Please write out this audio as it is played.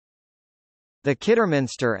The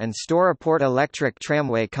Kidderminster and Stourport Electric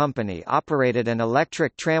Tramway Company operated an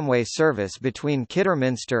electric tramway service between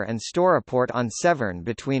Kidderminster and Stourport on Severn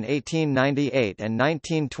between 1898 and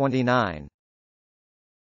 1929.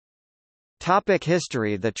 Topic: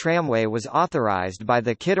 history. The tramway was authorised by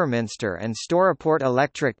the Kidderminster and Stourport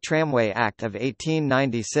Electric Tramway Act of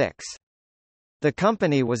 1896. The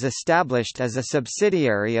company was established as a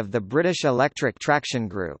subsidiary of the British Electric Traction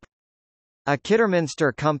Group. A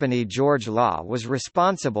Kidderminster company, George Law, was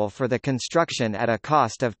responsible for the construction at a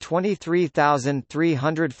cost of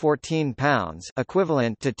 £23,314,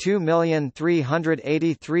 equivalent to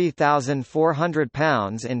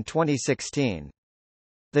 £2,383,400 in 2016.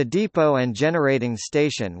 The depot and generating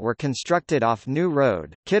station were constructed off New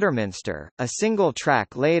Road, Kidderminster, a single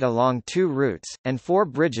track laid along 2 routes, and 4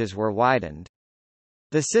 bridges were widened.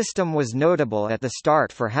 The system was notable at the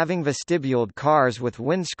start for having vestibuled cars with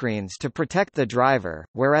windscreens to protect the driver,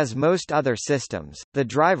 whereas most other systems, the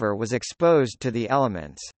driver was exposed to the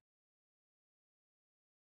elements.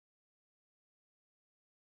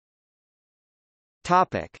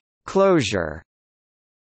 Topic: closure.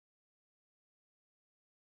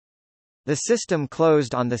 The system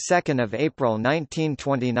closed on 2 April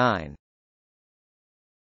 1929.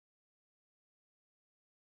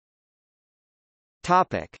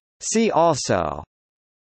 Topic: see also.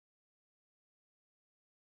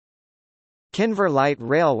 Kinver Light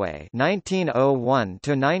Railway 1901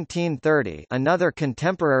 to 1930, another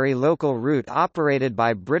contemporary local route operated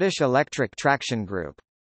by British Electric Traction Group.